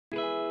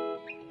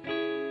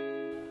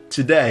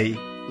Today,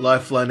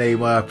 Lifeline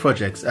Nehemiah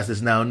Projects, as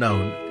is now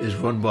known, is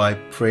run by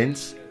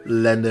Prince,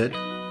 Leonard,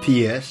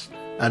 P.S.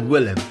 and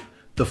Willem,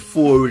 the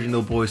 4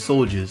 original boy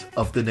soldiers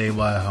of the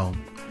Nehemiah home.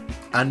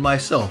 And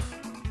myself,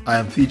 I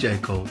am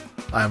PJ Cole,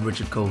 I am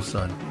Richard Cole's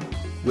son.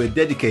 We're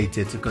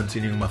dedicated to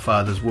continuing my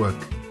father's work,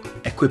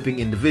 equipping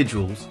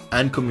individuals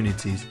and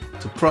communities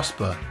to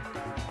prosper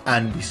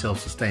and be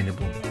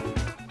self-sustainable.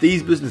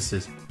 These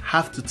businesses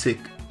have to tick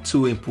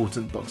 2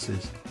 important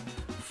boxes.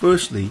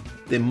 Firstly,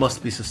 they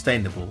must be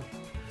sustainable,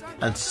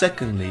 and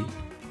secondly,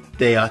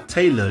 they are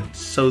tailored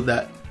so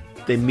that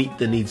they meet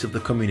the needs of the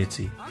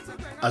community.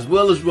 As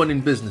well as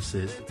running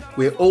businesses,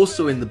 we're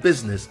also in the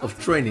business of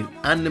training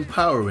and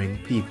empowering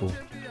people.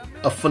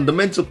 A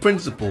fundamental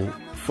principle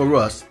for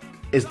us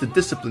is the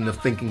discipline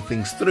of thinking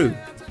things through,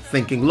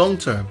 thinking long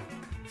term.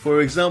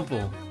 For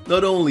example,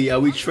 not only are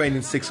we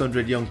training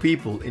 600 young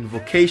people in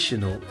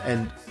vocational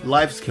and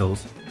life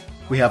skills,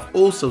 we have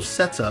also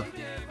set up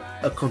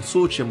a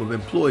consortium of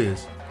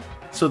employers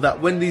so that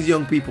when these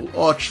young people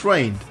are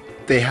trained,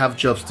 they have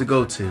jobs to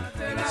go to.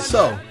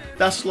 So,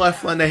 that's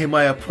Lifeline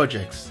Nehemiah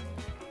Projects.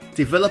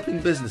 Developing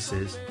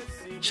businesses,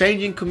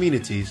 changing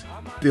communities,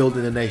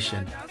 building a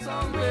nation.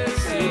 Black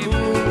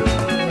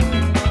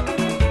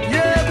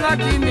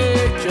in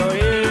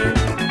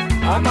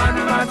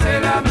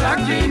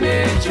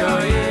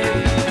nature,